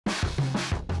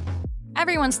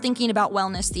Everyone's thinking about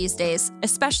wellness these days,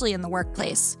 especially in the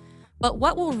workplace. But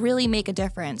what will really make a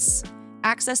difference?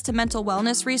 Access to mental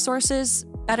wellness resources,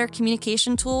 better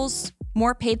communication tools,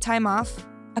 more paid time off,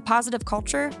 a positive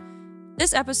culture?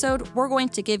 This episode, we're going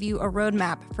to give you a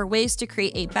roadmap for ways to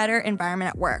create a better environment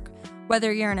at work,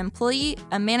 whether you're an employee,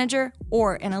 a manager,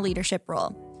 or in a leadership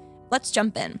role. Let's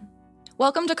jump in.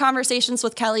 Welcome to Conversations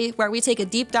with Kelly, where we take a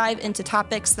deep dive into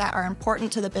topics that are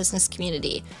important to the business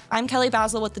community. I'm Kelly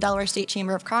Basil with the Delaware State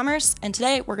Chamber of Commerce, and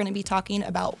today we're going to be talking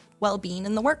about well-being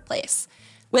in the workplace.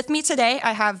 With me today,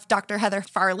 I have Dr. Heather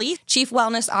Farley, Chief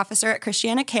Wellness Officer at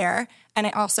ChristianaCare, and I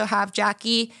also have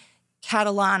Jackie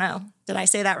Catalano. Did I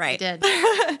say that right? You did.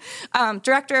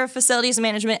 Director of Facilities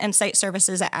Management and Site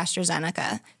Services at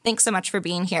AstraZeneca. Thanks so much for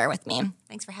being here with me.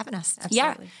 Thanks for having us.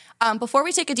 Absolutely. Yeah. Before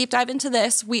we take a deep dive into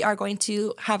this, we are going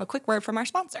to have a quick word from our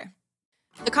sponsor.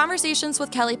 The Conversations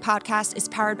with Kelly podcast is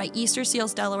powered by Easter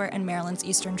Seals Delaware and Maryland's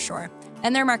Eastern Shore,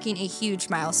 and they're marking a huge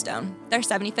milestone, their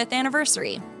 75th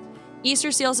anniversary.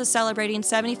 Easter Seals is celebrating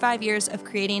 75 years of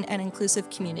creating an inclusive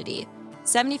community,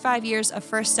 75 years of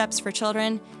first steps for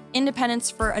children, independence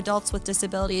for adults with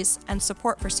disabilities, and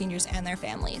support for seniors and their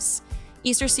families.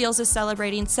 Easter Seals is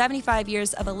celebrating 75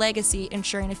 years of a legacy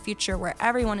ensuring a future where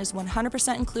everyone is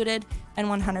 100% included and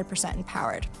 100%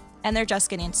 empowered. And they're just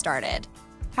getting started.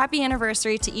 Happy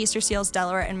anniversary to Easter Seals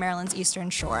Delaware and Maryland's Eastern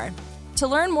Shore. To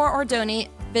learn more or donate,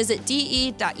 visit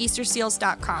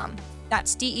de.easterseals.com.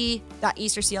 That's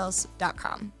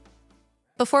de.easterseals.com.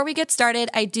 Before we get started,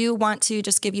 I do want to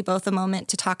just give you both a moment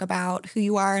to talk about who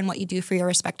you are and what you do for your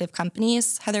respective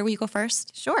companies. Heather, will you go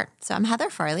first? Sure. So I'm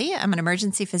Heather Farley. I'm an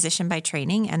emergency physician by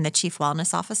training and the Chief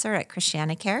Wellness Officer at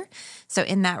ChristianaCare. So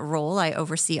in that role, I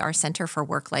oversee our Center for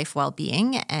Work-Life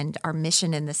Wellbeing, and our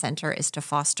mission in the center is to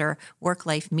foster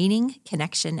work-life meaning,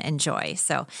 connection, and joy.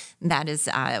 So that is,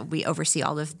 we oversee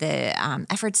all of the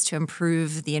efforts to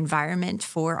improve the environment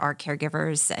for our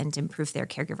caregivers and improve their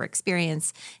caregiver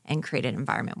experience and create an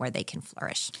environment where they can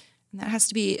flourish. And that has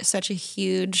to be such a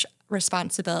huge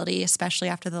responsibility, especially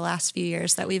after the last few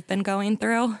years that we've been going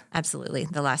through. Absolutely.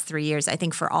 The last 3 years, I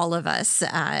think for all of us,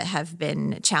 have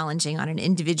been challenging on an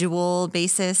individual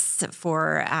basis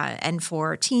and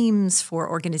for teams, for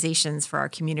organizations, for our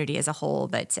community as a whole.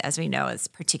 But as we know, it's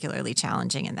particularly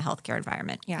challenging in the healthcare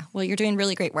environment. Yeah. Well, you're doing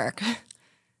really great work.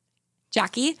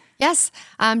 Jackie? Yes,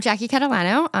 I'm Jackie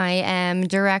Catalano. I am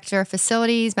Director of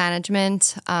Facilities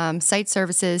Management, Site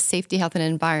Services, Safety, Health, and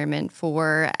Environment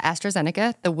for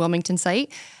AstraZeneca, the Wilmington site,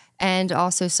 and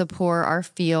also support our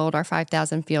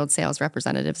 5,000 field sales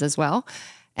representatives as well.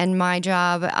 And my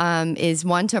job is,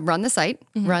 one, to run the site,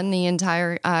 run the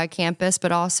entire campus,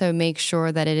 but also make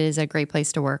sure that it is a great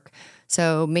place to work.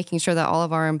 So making sure that all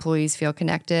of our employees feel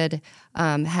connected,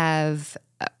 have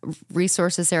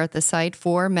resources there at the site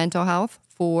for mental health,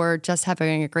 for just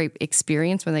having a great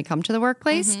experience when they come to the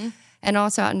workplace, and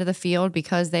also out into the field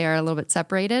because they are a little bit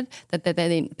separated, that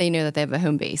they know that they have a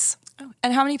home base. Oh,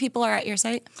 and how many people are at your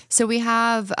site? So we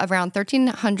have around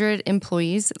 1,300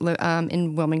 employees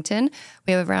in Wilmington.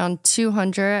 We have around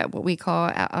 200 what we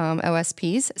call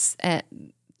OSPs,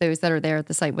 those that are there at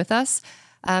the site with us.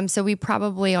 So we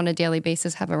probably on a daily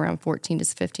basis have around 1,400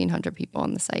 to 1,500 people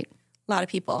on the site. A lot of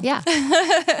people. Yeah.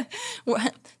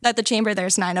 At the chamber,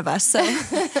 there's 9 of us, so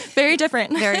very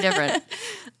different. Very different.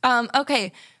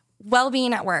 Okay.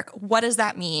 Well-being at work. What does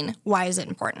that mean? Why is it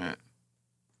important?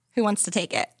 Who wants to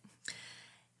take it?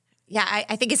 Yeah,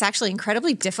 I think it's actually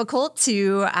incredibly difficult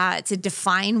to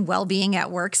define well-being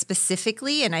at work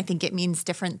specifically, and I think it means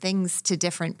different things to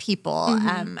different people.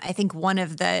 I think one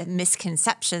of the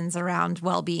misconceptions around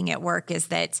well-being at work is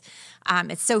that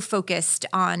it's so focused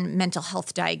on mental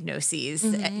health diagnoses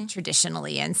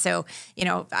traditionally, and so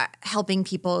helping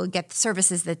people get the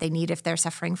services that they need if they're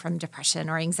suffering from depression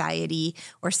or anxiety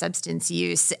or substance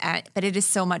use. But it is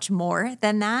so much more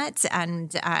than that,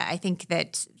 and I think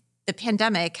that the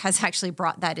pandemic has actually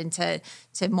brought that into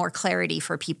more clarity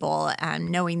for people,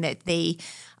 knowing that they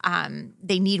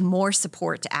need more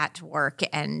support at work,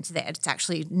 and that it's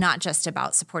actually not just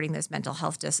about supporting those mental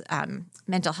health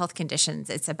conditions.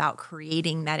 It's about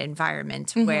creating that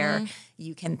environment where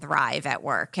you can thrive at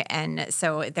work, and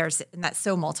so that's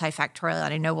so multifactorial.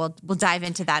 And I know we'll dive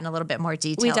into that in a little bit more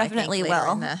detail. We definitely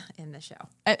will in the show.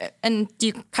 And do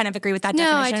you kind of agree with that No,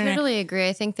 definition? I totally agree.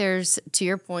 I think there's, to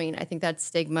your point, I think that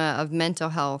stigma of mental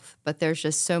health, but there's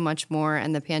just so much more,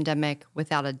 and the pandemic,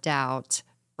 without a doubt,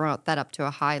 brought that up to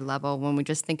a high level when we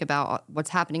just think about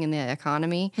what's happening in the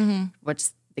economy,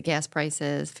 what's the gas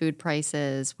prices, food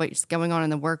prices, what's going on in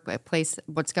the workplace,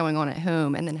 what's going on at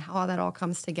home, and then how that all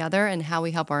comes together and how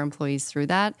we help our employees through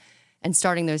that. And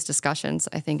starting those discussions,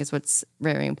 I think, is what's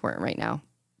very important right now.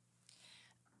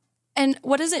 And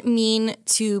what does it mean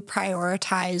to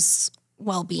prioritize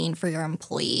well-being for your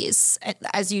employees?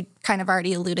 As you kind of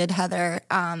already alluded, Heather,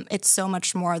 it's so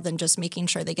much more than just making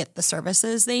sure they get the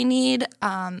services they need.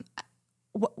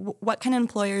 What can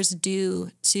employers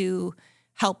do to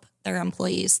help their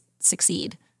employees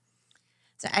succeed?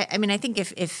 So, I think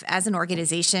if as an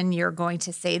organization, you're going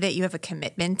to say that you have a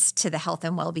commitment to the health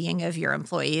and well-being of your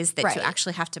employees, that you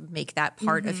actually have to make that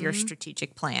part of your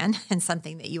strategic plan and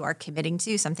something that you are committing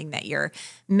to, something that you're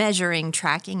measuring,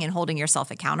 tracking, and holding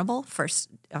yourself accountable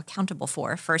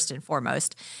for, first and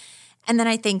foremost. And then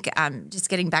I think just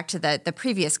getting back to the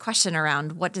previous question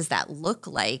around what does that look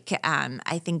like,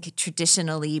 I think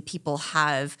traditionally people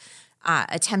have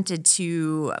attempted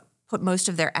to put most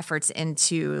of their efforts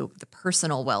into the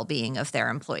personal well-being of their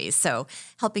employees. So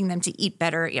helping them to eat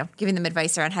better, giving them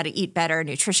advice around how to eat better,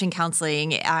 nutrition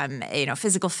counseling,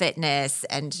 physical fitness,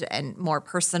 and more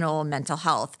personal mental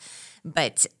health.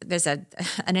 But there's an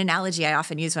analogy I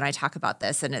often use when I talk about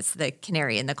this, and it's the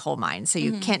canary in the coal mine. So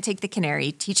you can't take the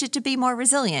canary, teach it to be more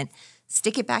resilient,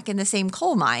 stick it back in the same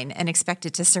coal mine and expect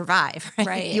it to survive,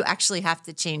 right? You actually have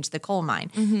to change the coal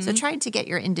mine. So trying to get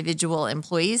your individual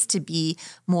employees to be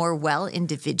more well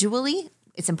individually,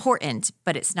 it's important,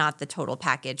 but it's not the total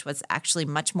package. What's actually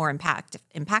much more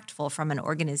impactful from an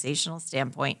organizational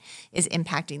standpoint is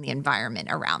impacting the environment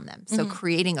around them. So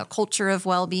creating a culture of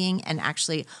well-being and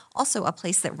actually also a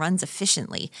place that runs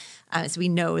efficiently. As we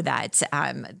know that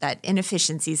that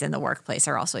inefficiencies in the workplace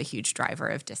are also a huge driver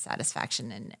of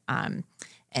dissatisfaction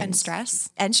and stress.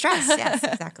 And stress, yes,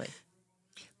 exactly.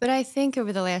 But I think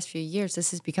over the last few years,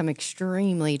 this has become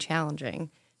extremely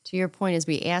challenging. To your point, as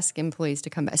we ask employees to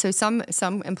come back. So some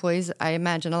employees, I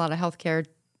imagine a lot of healthcare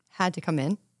had to come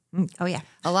in. Oh, yeah.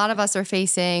 A lot of us are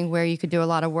facing where you could do a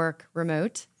lot of work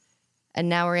remote. And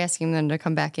now we're asking them to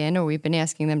come back in, or we've been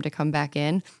asking them to come back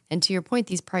in. And to your point,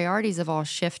 these priorities have all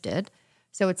shifted.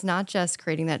 So it's not just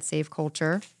creating that safe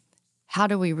culture. How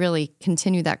do we really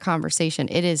continue that conversation?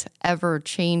 It is ever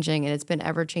changing, and it's been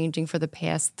ever changing for the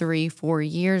past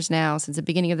 3-4 years now, since the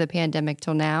beginning of the pandemic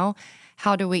till now.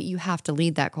 You have to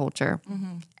lead that culture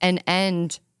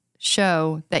and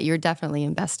show that you're definitely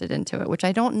invested into it, which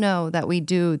I don't know that we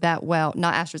do that well.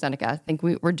 Not AstraZeneca. I think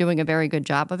we're doing a very good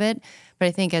job of it. But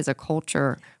I think as a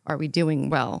culture, are we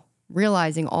doing well?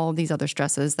 Realizing all of these other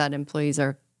stresses that employees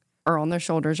are on their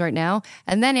shoulders right now,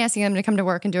 and then asking them to come to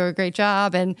work and do a great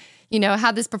job and,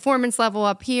 have this performance level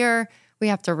up here. We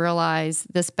have to realize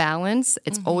this balance.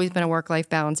 It's always been a work-life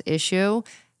balance issue.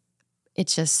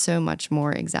 It's just so much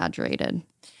more exaggerated.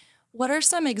 What are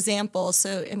some examples?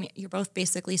 So, you're both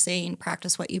basically saying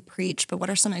practice what you preach, but what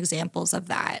are some examples of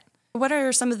that? What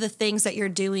are some of the things that you're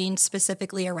doing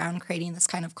specifically around creating this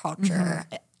kind of culture,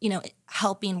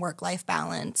 helping work-life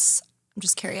balance? I'm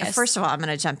just curious. First of all, I'm going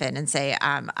to jump in and say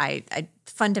I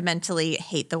fundamentally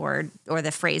hate the word or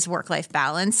the phrase work-life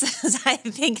balance. I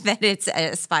think that it's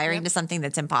aspiring to something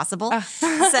that's impossible. So,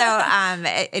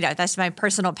 that's my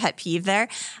personal pet peeve there.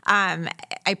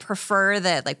 I prefer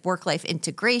the work-life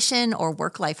integration or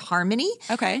work-life harmony.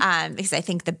 Okay. Because I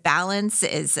think the balance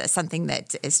is something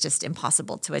that is just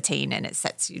impossible to attain, and it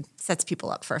sets people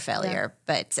up for failure. Yeah.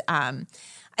 But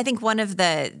I think one of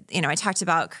the, I talked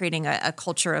about creating a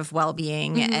culture of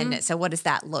well-being. And so what does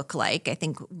that look like? I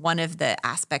think one of the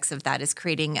aspects of that is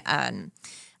creating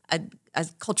a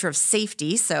culture of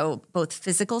safety. So both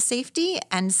physical safety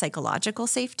and psychological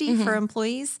safety for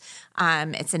employees.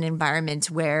 It's an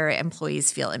environment where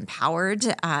employees feel empowered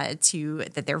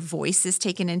that their voice is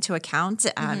taken into account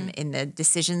in the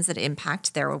decisions that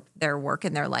impact their work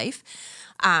and their life.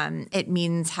 It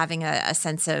means having a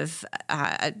sense of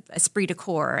esprit de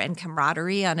corps and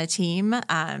camaraderie on a team.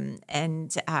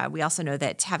 And we also know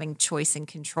that having choice and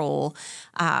control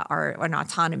and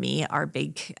autonomy are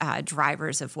big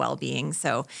drivers of well-being.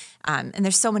 So, and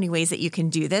there's so many ways that you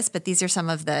can do this, but these are some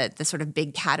of the sort of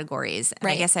big categories. And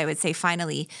I guess I would say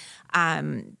finally,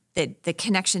 the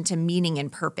connection to meaning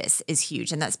and purpose is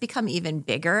huge. And that's become even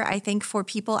bigger, I think, for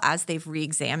people as they've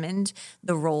re-examined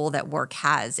the role that work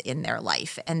has in their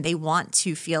life. And they want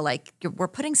to feel like we're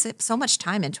putting so much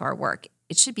time into our work.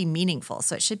 It should be meaningful.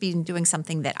 So it should be doing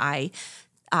something that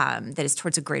that is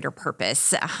towards a greater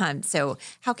purpose. So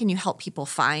how can you help people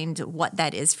find what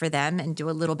that is for them and do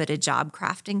a little bit of job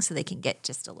crafting so they can get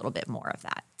just a little bit more of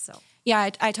that? So.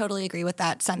 Yeah, I totally agree with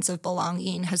that. Sense of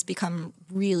belonging has become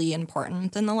really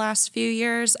important in the last few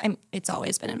years. It's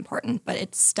always been important, but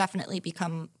it's definitely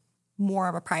become more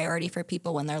of a priority for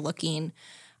people when they're looking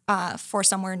for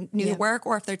somewhere new to work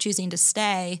or if they're choosing to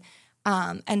stay.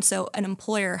 And so an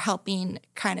employer helping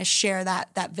kind of share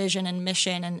that vision and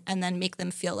mission and then make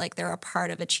them feel like they're a part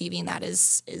of achieving that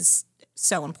is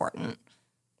so important.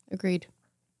 Agreed.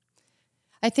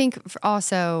 I think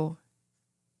also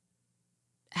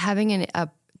having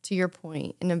to your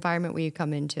point, an environment where you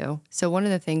come into. So one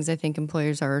of the things I think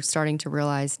employers are starting to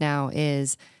realize now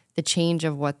is the change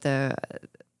of what the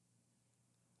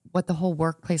whole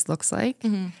workplace looks like,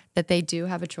 that they do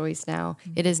have a choice now.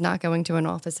 It is not going to an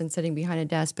office and sitting behind a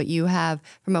desk, but you have,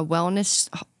 from a wellness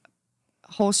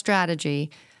whole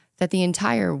strategy, that the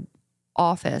entire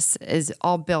office is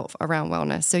all built around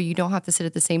wellness. So you don't have to sit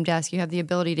at the same desk. You have the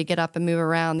ability to get up and move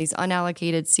around, these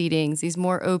unallocated seatings, these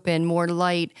more open, more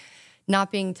light,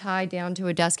 not being tied down to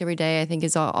a desk every day, I think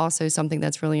is also something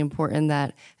that's really important,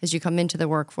 that as you come into the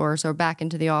workforce or back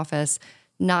into the office,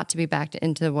 not to be back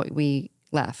into what we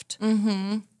left.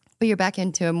 But you're back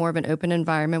into a more of an open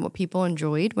environment, what people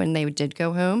enjoyed when they did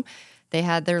go home. They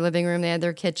had their living room, they had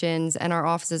their kitchens, and our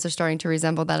offices are starting to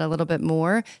resemble that a little bit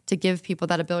more, to give people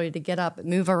that ability to get up,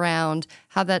 move around,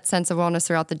 have that sense of wellness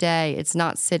throughout the day. It's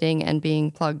not sitting and being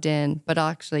plugged in, but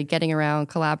actually getting around,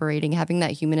 collaborating, having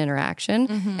that human interaction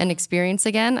and experience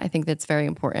again. I think that's very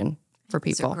important for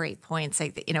people. Those are great points.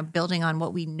 Like, building on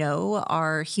what we know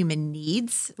are human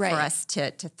needs for us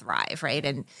to thrive, right?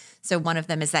 And so one of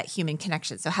them is that human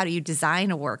connection. So how do you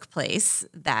design a workplace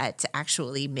that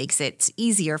actually makes it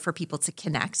easier for people to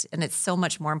connect? And it's so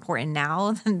much more important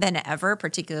now than ever,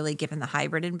 particularly given the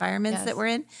hybrid environments that we're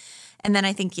in. And then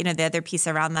I think, the other piece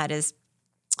around that is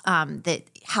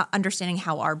understanding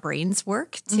how our brains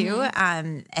work too,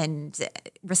 and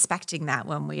respecting that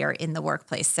when we are in the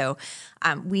workplace. So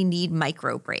we need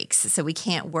micro breaks. So we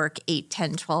can't work 8,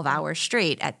 10, 12 hours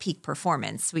straight at peak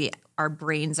performance. Our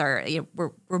brains are,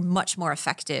 we're much more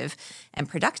effective and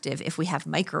productive if we have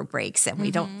micro breaks, and we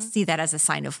don't see that as a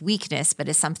sign of weakness, but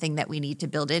as something that we need to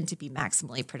build in to be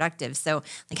maximally productive. So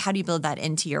like, how do you build that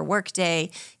into your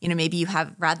workday? Maybe you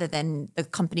have, rather than the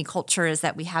company culture is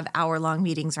that we have hour-long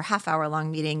meetings or half-hour-long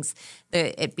meetings,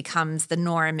 it becomes the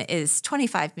norm is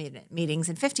 25-minute meetings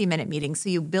and 50-minute meetings. So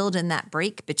you build in that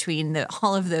break between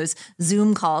all of those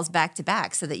Zoom calls back to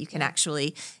back, so that you can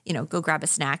actually, go grab a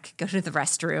snack, go to the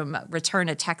restroom, return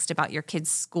a text about your kid's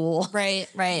school, right,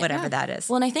 whatever that is.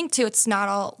 Well, and I think too, it's not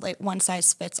all like one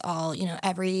size fits all.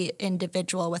 Every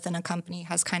individual within a company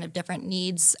has kind of different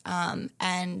needs, and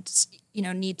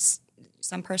needs.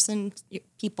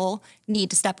 People need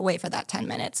to step away for that 10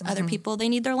 minutes. Other people, they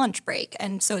need their lunch break.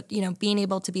 And so, being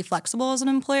able to be flexible as an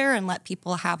employer and let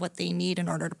people have what they need in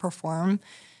order to perform,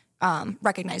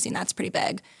 recognizing that's pretty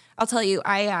big. I'll tell you,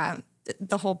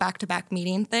 the whole back-to-back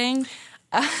meeting thing,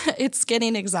 it's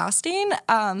getting exhausting.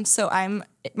 So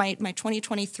my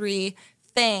 2023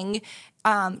 thing,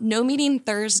 no meeting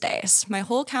Thursdays. My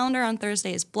whole calendar on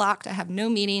Thursday is blocked. I have no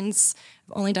meetings.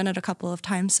 I've only done it a couple of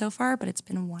times so far, but it's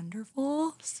been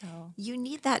wonderful. So you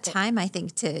need that time, I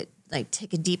think, to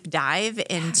take a deep dive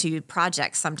into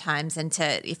projects sometimes, and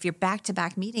if you're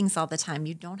back-to-back meetings all the time,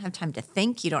 you don't have time to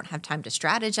think, you don't have time to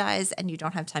strategize, and you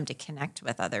don't have time to connect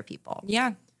with other people.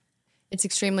 Yeah. It's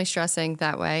extremely stressing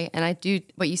that way. And I do,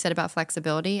 what you said about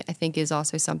flexibility, I think is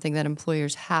also something that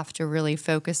employers have to really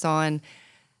focus on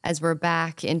as we're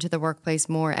back into the workplace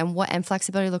more. And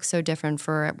flexibility looks so different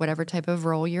for whatever type of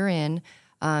role you're in.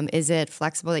 Is it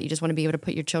flexible that you just want to be able to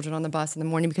put your children on the bus in the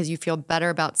morning because you feel better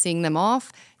about seeing them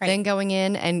off than going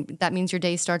in, and that means your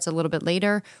day starts a little bit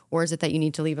later? Or is it that you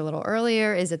need to leave a little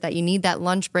earlier? Is it that you need that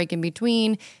lunch break in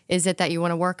between? Is it that you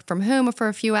want to work from home for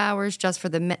a few hours just for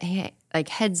the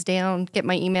heads down, get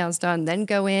my emails done, then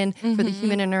go in for the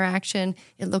human interaction?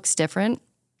 It looks different.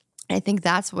 I think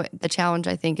that's what the challenge,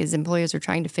 I think, is employers are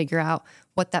trying to figure out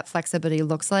what that flexibility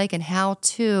looks like and how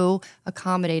to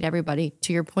accommodate everybody.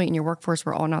 To your point, in your workforce,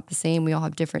 we're all not the same. We all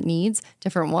have different needs,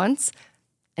 different wants.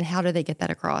 And how do they get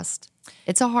that across?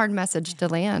 It's a hard message to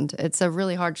land. It's a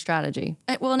really hard strategy.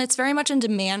 Well, and it's very much in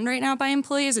demand right now by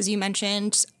employees. As you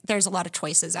mentioned, there's a lot of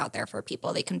choices out there for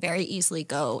people. They can very easily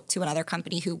go to another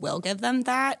company who will give them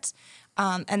that.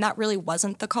 And that really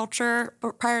wasn't the culture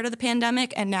prior to the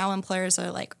pandemic. And now employers are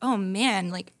like, oh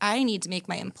man, I need to make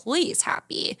my employees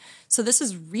happy. So this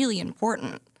is really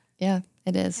important. Yeah,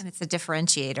 it is. And it's a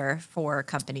differentiator for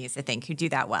companies, I think, who do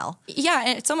that well. Yeah,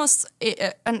 and it's almost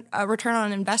a return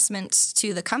on investment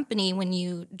to the company when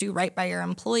you do right by your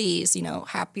employees.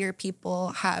 Happier people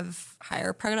have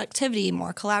higher productivity,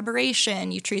 more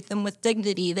collaboration. You treat them with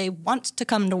dignity. They want to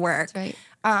come to work. That's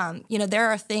right. There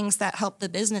are things that help the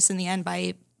business in the end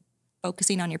by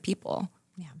focusing on your people.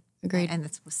 Yeah. Agreed. And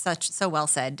it's so well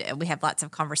said. We have lots of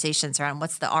conversations around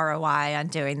what's the ROI on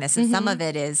doing this. And some of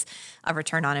it is a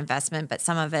return on investment, but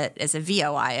some of it is a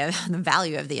VOI, of the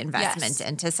value of the investment. Yes.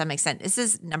 And to some extent, this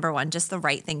is number one, just the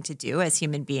right thing to do as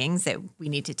human beings, that we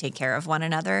need to take care of one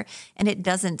another. And it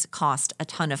doesn't cost a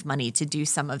ton of money to do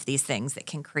some of these things that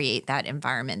can create that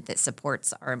environment that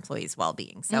supports our employees'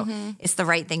 well-being. So it's the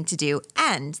right thing to do.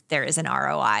 And there is an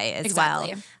ROI as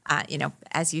Exactly. well.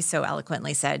 As you so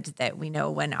eloquently said, that we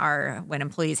know when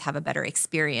employees have a better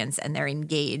experience and they're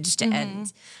engaged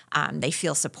and they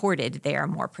feel supported, they are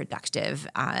more productive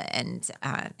and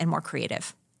more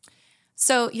creative.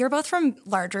 So you're both from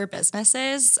larger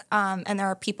businesses, and there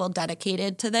are people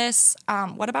dedicated to this.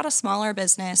 What about a smaller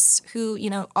business who,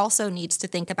 also needs to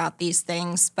think about these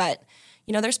things, but,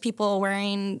 there's people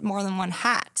wearing more than one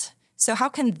hat. So how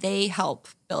can they help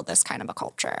build this kind of a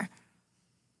culture?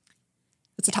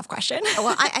 It's a tough question.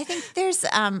 Well, I think there's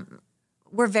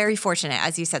we're very fortunate,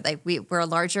 as you said, like we're a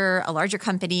larger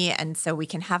company, and so we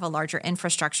can have a larger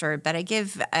infrastructure. But I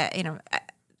give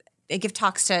I give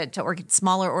talks to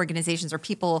smaller organizations or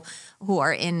people who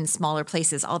are in smaller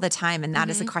places all the time, and that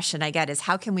is a question I get: is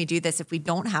how can we do this if we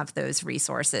don't have those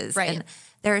resources? Right. And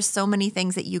there are so many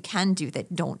things that you can do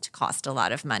that don't cost a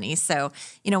lot of money. So,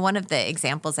 one of the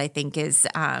examples I think is.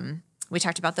 We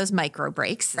talked about those micro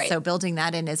breaks. Right. So building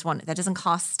that in is one that doesn't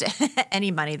cost any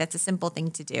money. That's a simple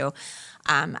thing to do.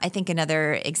 I think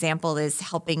another example is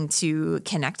helping to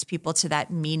connect people to that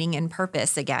meaning and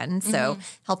purpose again. So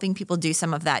helping people do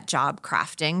some of that job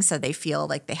crafting so they feel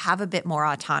like they have a bit more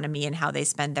autonomy in how they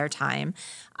spend their time,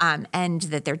 and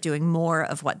that they're doing more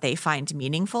of what they find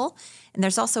meaningful. And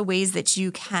there's also ways that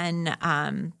you can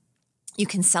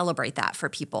celebrate that for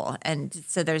people. And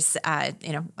so there's,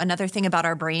 another thing about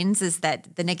our brains is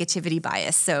that the negativity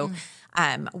bias. So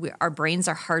our brains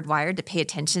are hardwired to pay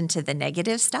attention to the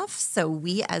negative stuff. So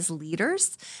we as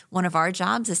leaders, one of our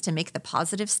jobs is to make the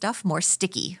positive stuff more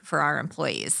sticky for our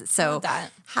employees. So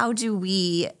how do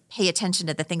we pay attention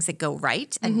to the things that go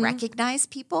right and recognize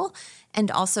people, and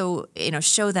also,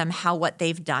 show them how what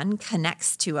they've done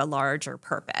connects to a larger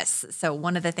purpose? So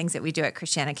one of the things that we do at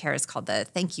ChristianaCare is called the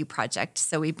Thank You Project.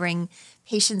 So we bring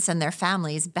patients and their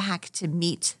families back to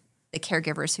meet the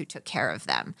caregivers who took care of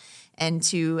them, and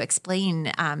to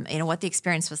explain, what the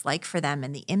experience was like for them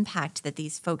and the impact that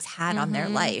these folks had on their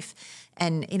life.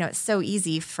 And, it's so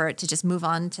easy for it to just move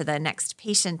on to the next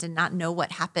patient and not know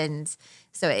what happened.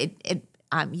 So it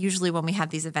usually when we have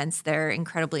these events, they're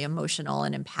incredibly emotional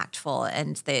and impactful.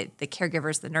 And the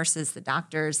caregivers, the nurses, the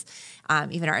doctors,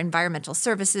 even our environmental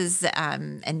services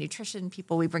and nutrition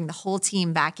people, we bring the whole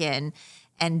team back in.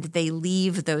 And they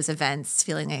leave those events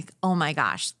feeling like, oh my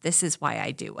gosh, this is why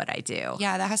I do what I do.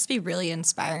 Yeah, that has to be really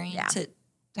inspiring to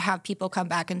have people come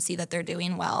back and see that they're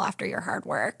doing well after your hard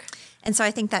work. And so I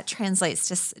think that translates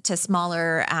to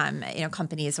smaller,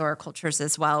 companies or cultures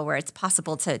as well, where it's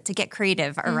possible to get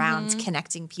creative around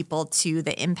connecting people to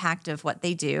the impact of what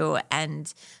they do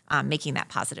and making that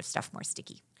positive stuff more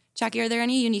sticky. Jackie, are there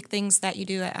any unique things that you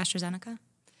do at AstraZeneca?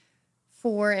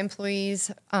 For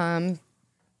employees,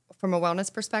 from a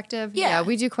wellness perspective, Yeah.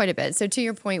 we do quite a bit. So to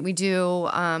your point, we do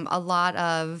a lot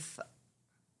of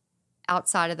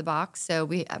outside of the box. So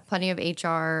we have plenty of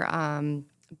HR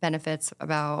benefits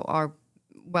about our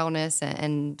wellness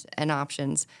and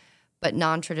options, but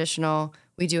non-traditional.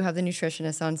 We do have the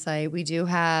nutritionist on site. We do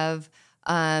have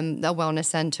a wellness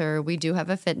center. We do have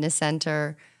a fitness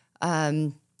center.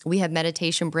 We have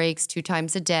meditation breaks 2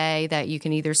 times a day that you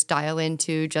can either style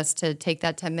into just to take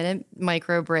that 10-minute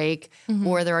micro break,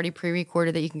 or they're already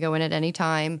pre-recorded that you can go in at any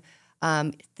time.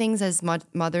 Things as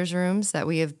mother's rooms that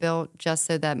we have built just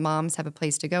so that moms have a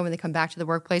place to go when they come back to the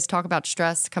workplace. Talk about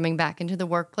stress coming back into the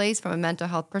workplace from a mental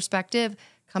health perspective,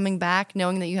 coming back,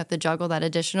 knowing that you have to juggle that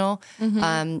additional.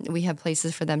 We have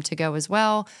places for them to go as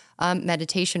well.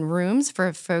 Meditation rooms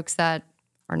for folks that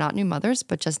are not new mothers,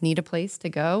 but just need a place to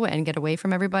go and get away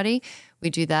from everybody. We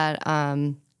do that.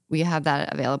 We have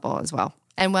that available as well.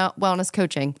 And wellness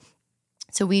coaching.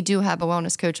 So we do have a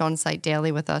wellness coach on site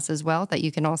daily with us as well that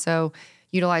you can also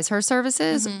utilize her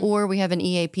services, or we have an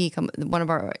EAP. One of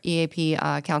our EAP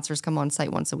counselors come on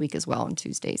site once a week as well on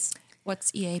Tuesdays.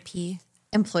 What's EAP?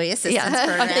 Employee assistance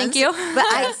programs. Thank you.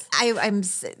 But I'm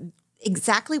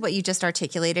exactly what you just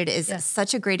articulated is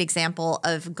such a great example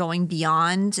of going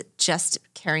beyond just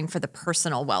caring for the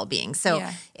personal well-being. So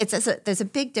there's a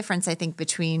big difference, I think,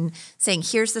 between saying,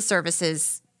 here's the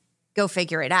services, go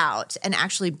figure it out, and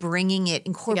actually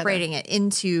incorporating it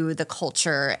into the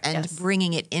culture and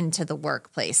bringing it into the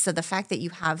workplace. So the fact that you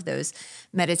have those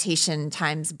meditation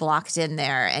times blocked in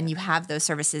there and you have those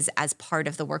services as part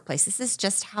of the workplace, this is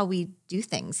just how we do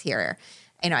things here.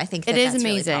 I think it is that's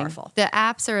amazing. really powerful. The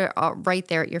apps are right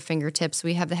there at your fingertips.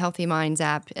 We have the Healthy Minds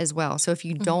app as well. So if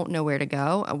you don't know where to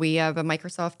go, we have a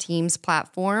Microsoft Teams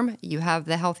platform. You have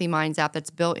the Healthy Minds app that's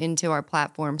built into our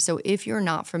platform. So if you're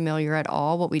not familiar at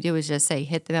all, what we do is just say,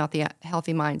 hit the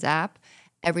Healthy Minds app.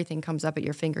 Everything comes up at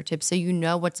your fingertips. So you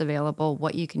know what's available,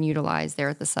 what you can utilize there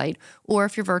at the site. Or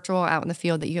if you're virtual out in the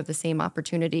field, that you have the same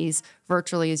opportunities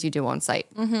virtually as you do on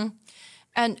site. Mm-hmm.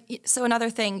 And so another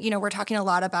thing, we're talking a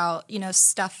lot about,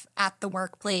 stuff at the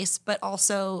workplace, but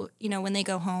also, when they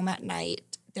go home at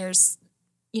night, there's,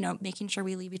 making sure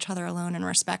we leave each other alone and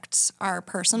respect our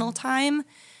personal time.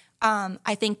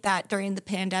 I think that during the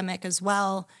pandemic as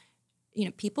well,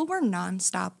 people were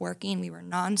nonstop working. We were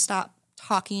nonstop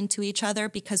talking to each other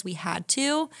because we had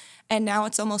to. And now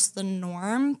it's almost the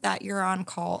norm that you're on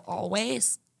call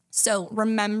always. So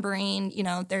remembering,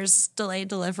 there's delayed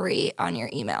delivery on your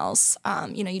emails.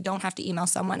 You don't have to email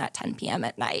someone at 10 p.m.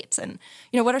 at night. And,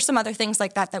 what are some other things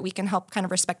like that we can help kind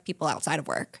of respect people outside of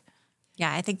work?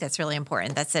 Yeah, I think that's really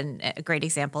important. That's a great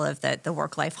example of the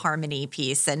work-life harmony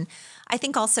piece. And I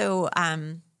think also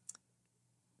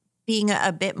being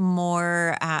a bit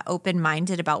more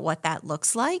open-minded about what that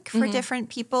looks like for different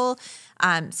people.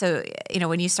 So,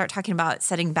 when you start talking about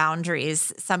setting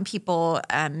boundaries, some people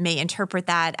may interpret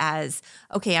that as,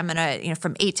 okay, I'm going to,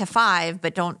 from 8 to 5,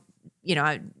 but don't,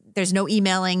 there's no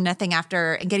emailing, nothing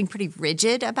after, and getting pretty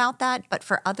rigid about that. But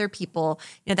for other people,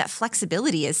 that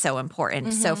flexibility is so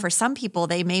important. So for some people,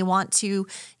 they may want to,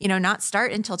 not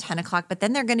start until 10 o'clock, but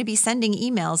then they're going to be sending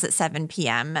emails at 7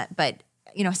 p.m. But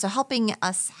so helping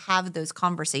us have those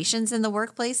conversations in the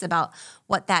workplace about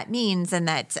what that means, and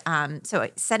that so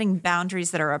setting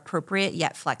boundaries that are appropriate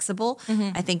yet flexible,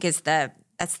 I think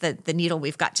that's the needle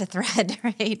we've got to thread,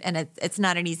 right? And it's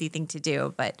not an easy thing to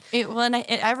do, but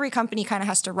every company kind of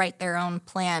has to write their own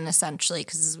plan essentially,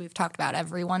 because as we've talked about,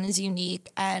 everyone is unique,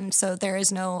 and so there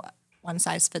is no one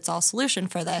size fits all solution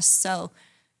for this. So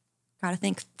got to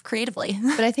think creatively.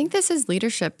 But I think this is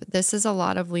leadership. This is a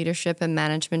lot of leadership and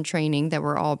management training that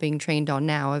we're all being trained on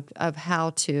now of how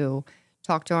to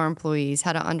talk to our employees,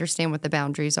 how to understand what the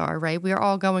boundaries are, right? We are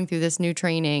all going through this new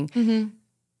training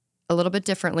a little bit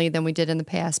differently than we did in the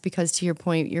past, because to your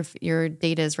point, your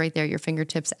data is right there at your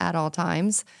fingertips at all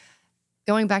times.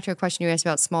 Going back to a question you asked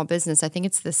about small business, I think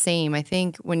it's the same. I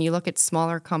think when you look at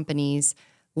smaller companies,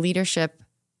 leadership,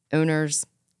 owners,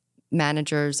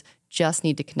 managers just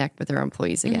need to connect with their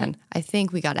employees again. I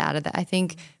think we got out of that. I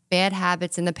think bad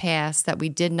habits in the past that we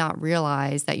did not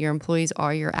realize that your employees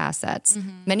are your assets.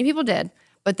 Many people did,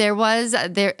 but there was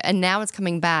there, and now it's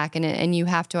coming back. And you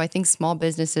have to. I think small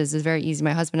businesses is very easy.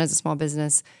 My husband has a small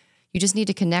business. You just need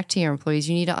to connect to your employees.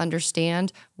 You need to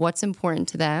understand what's important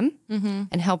to them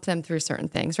and help them through certain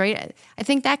things. Right? I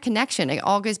think that connection, it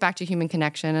all goes back to human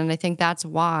connection, and I think that's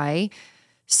why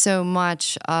so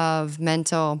much of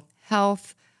mental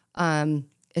health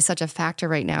is such a factor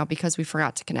right now, because we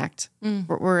forgot to connect.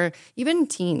 We're even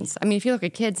teens. I mean, if you look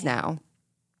at kids now,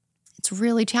 it's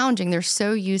really challenging. They're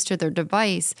so used to their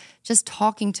device, just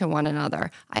talking to one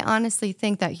another. I honestly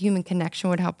think that human connection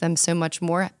would help them so much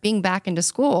more. Being back into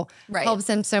school helps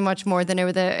them so much more than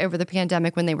over the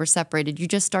pandemic when they were separated. You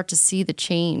just start to see the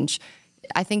change.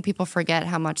 I think people forget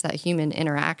how much that human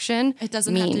interaction It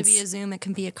doesn't have to be a Zoom. It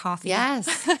can be a coffee.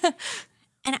 Yes.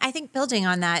 And I think building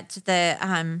on that,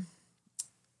 that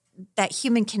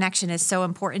human connection is so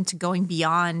important to going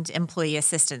beyond employee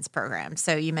assistance programs.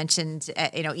 So you mentioned,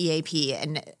 EAP,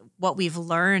 and what we've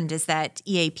learned is that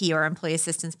EAP, or employee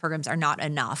assistance programs, are not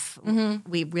enough.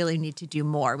 We really need to do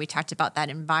more. We talked about that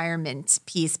environment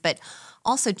piece, but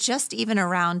also just even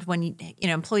around when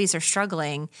employees are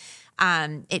struggling,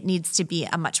 it needs to be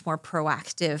a much more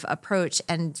proactive approach,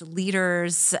 and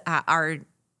leaders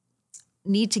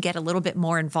need to get a little bit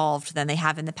more involved than they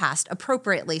have in the past,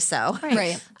 appropriately so.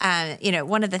 Right.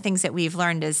 One of the things that we've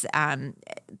learned is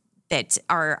that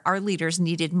our leaders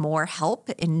needed more help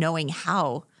in knowing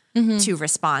how to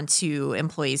respond to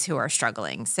employees who are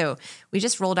struggling. So we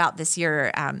just rolled out this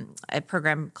year a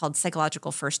program called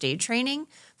Psychological First Aid Training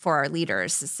for our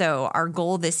leaders. So our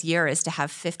goal this year is to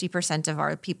have 50% of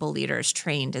our people leaders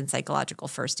trained in psychological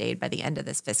first aid by the end of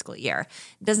this fiscal year.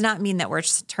 It does not mean that we're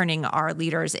just turning our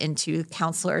leaders into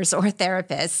counselors or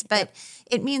therapists, but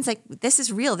it means like this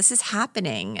is real. This is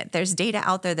happening. There's data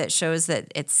out there that shows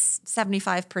that it's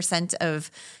 75%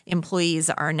 of employees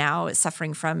are now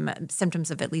suffering from symptoms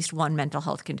of at least one mental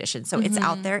health condition. So it's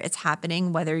out there. It's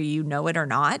happening, whether you know it or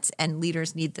not. And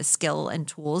leaders need the skill and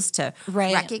tools to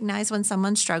recognize when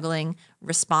someone's struggling,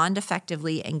 respond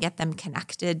effectively, and get them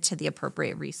connected to the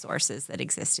appropriate resources that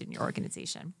exist in your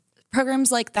organization.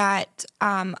 Programs like that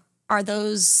are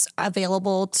those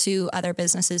available to other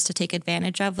businesses to take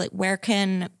advantage of? Like, where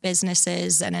can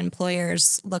businesses and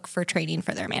employers look for training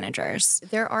for their managers?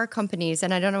 There are companies,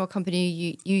 and I don't know what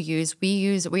company you use.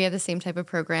 We have the same type of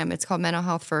program. It's called Mental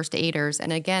Health First Aiders.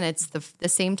 And again, it's the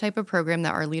same type of program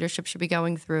that our leadership should be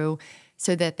going through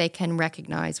so that they can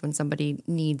recognize when somebody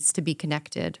needs to be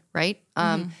connected, right?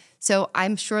 So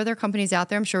I'm sure there are companies out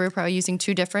there. I'm sure we're probably using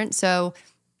two different. So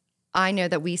I know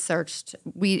that we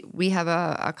have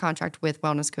a contract with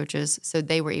wellness coaches, so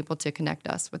they were able to connect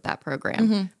us with that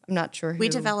program. I'm not sure who. We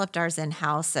developed ours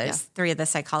in-house. As three of the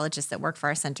psychologists that work for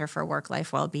our Center for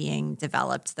Work-Life Wellbeing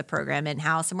developed the program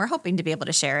in-house, and we're hoping to be able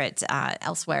to share it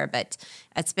elsewhere, but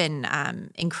it's been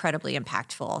incredibly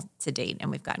impactful to date, and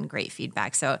we've gotten great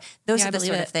feedback. So those are the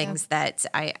sort of things that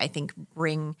I think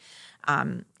bring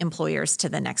employers to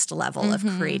the next level of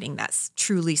creating that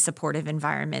truly supportive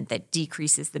environment that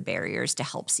decreases the barriers to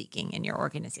help seeking in your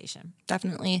organization.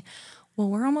 Definitely. Well,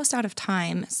 we're almost out of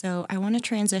time, so I want to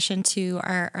transition to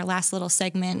our last little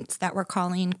segment that we're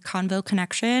calling Convo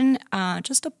Connection.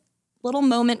 Just a little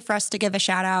moment for us to give a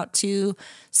shout out to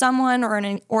someone or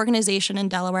an organization in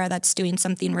Delaware that's doing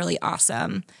something really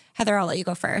awesome. Heather, I'll let you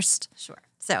go first. Sure.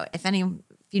 So if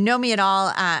you know me at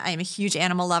all, I'm a huge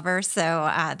animal lover,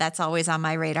 so that's always on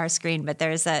my radar screen. But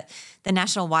there's the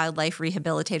National Wildlife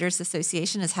Rehabilitators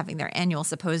Association is having their annual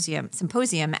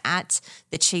symposium at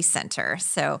the Chase Center.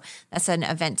 So that's an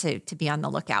event to be on the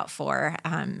lookout for.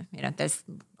 There's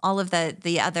all of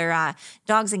the other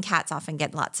dogs and cats often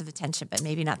get lots of attention, but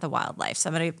maybe not the wildlife. So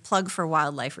I'm going to plug for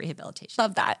wildlife rehabilitation.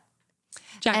 Love that.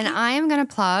 Jackie? And I am going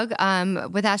to plug,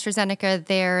 with AstraZeneca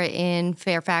there in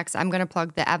Fairfax, I'm going to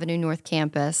plug the Avenue North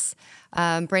campus.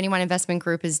 Brandywine Investment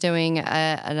Group is doing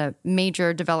a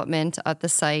major development at the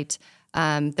site.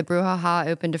 The brouhaha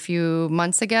opened a few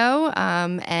months ago,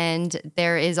 and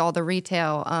there is all the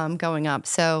retail going up.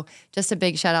 So just a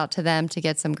big shout out to them to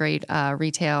get some great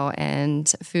retail and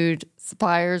food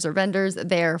suppliers or vendors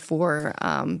there for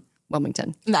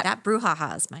Wilmington. That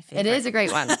brouhaha is my favorite. It is a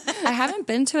great one. I haven't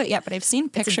been to it yet, but I've seen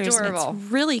pictures. It's adorable. And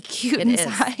it's really cute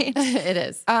inside. It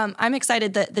is. I'm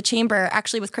excited that the chamber,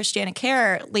 actually with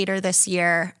ChristianaCare later this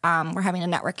year, we're having a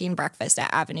networking breakfast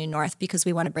at Avenue North because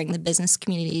we want to bring the business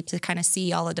community to kind of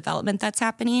see all the development that's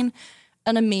happening.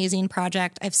 An amazing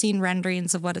project. I've seen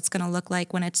renderings of what it's going to look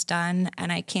like when it's done,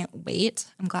 and I can't wait.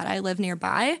 I'm glad I live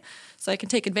nearby so I can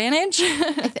take advantage.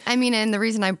 And the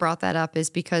reason I brought that up is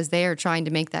because they are trying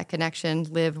to make that connection,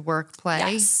 live, work,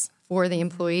 play for the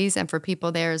employees and for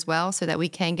people there as well, so that we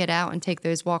can get out and take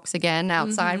those walks again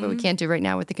outside, what we can't do right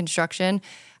now with the construction.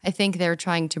 I think they're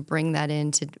trying to bring that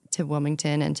into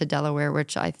Wilmington and to Delaware,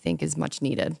 which I think is much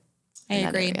needed. I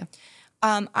agree.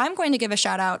 I'm going to give a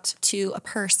shout out to a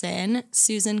person,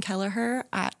 Susan Kelleher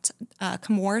at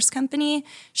Comores Company.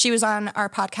 She was on our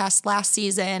podcast last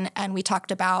season, and we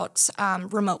talked about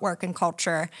remote work and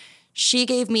culture. She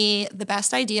gave me the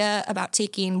best idea about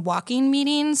taking walking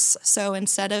meetings. So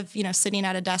instead of sitting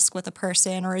at a desk with a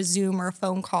person or a Zoom or a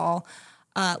phone call,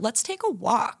 let's take a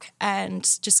walk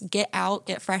and just get out,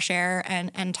 get fresh air,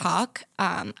 and talk.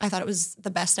 I thought it was the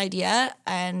best idea,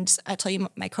 and I tell you,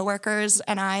 my coworkers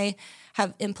and I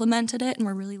have implemented it, and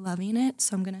we're really loving it.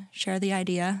 So I'm going to share the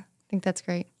idea. I think that's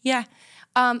great. Yeah.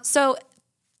 So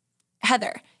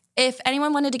Heather, if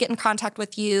anyone wanted to get in contact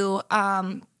with you,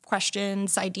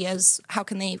 questions, ideas, how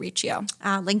can they reach you?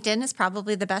 LinkedIn is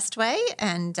probably the best way.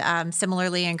 And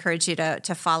similarly, I encourage you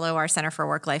to follow our Center for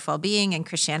Work-Life Wellbeing and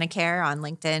ChristianaCare on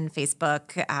LinkedIn,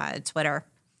 Facebook, Twitter.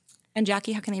 And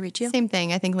Jackie, how can they reach you? Same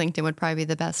thing. I think LinkedIn would probably be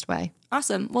the best way.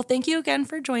 Awesome. Well, thank you again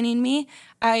for joining me.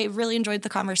 I really enjoyed the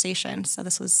conversation. So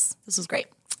this was great.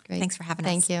 Great. Thanks for having us.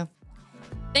 Thank you.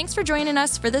 Thanks for joining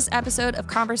us for this episode of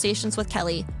Conversations with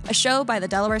Kelly, a show by the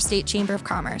Delaware State Chamber of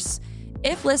Commerce.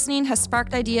 If listening has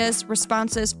sparked ideas,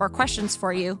 responses, or questions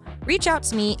for you, reach out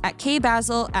to me at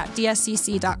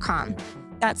kbasile@dscc.com.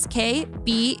 That's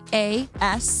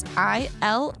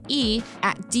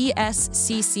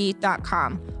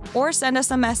KBASILE@dscc.com. Or send us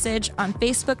a message on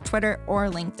Facebook, Twitter, or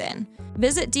LinkedIn.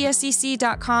 Visit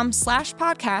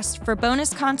dscc.com/podcast for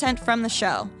bonus content from the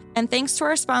show. And thanks to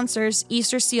our sponsors,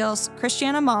 Easter Seals,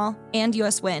 Christiana Mall, and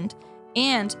US Wind.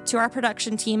 And to our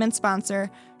production team and sponsor,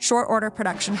 Short Order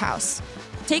Production House.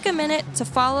 Take a minute to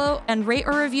follow and rate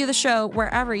or review the show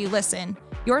wherever you listen.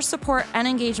 Your support and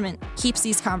engagement keeps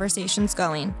these conversations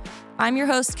going. I'm your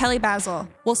host, Kelly Basil.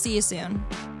 We'll see you soon.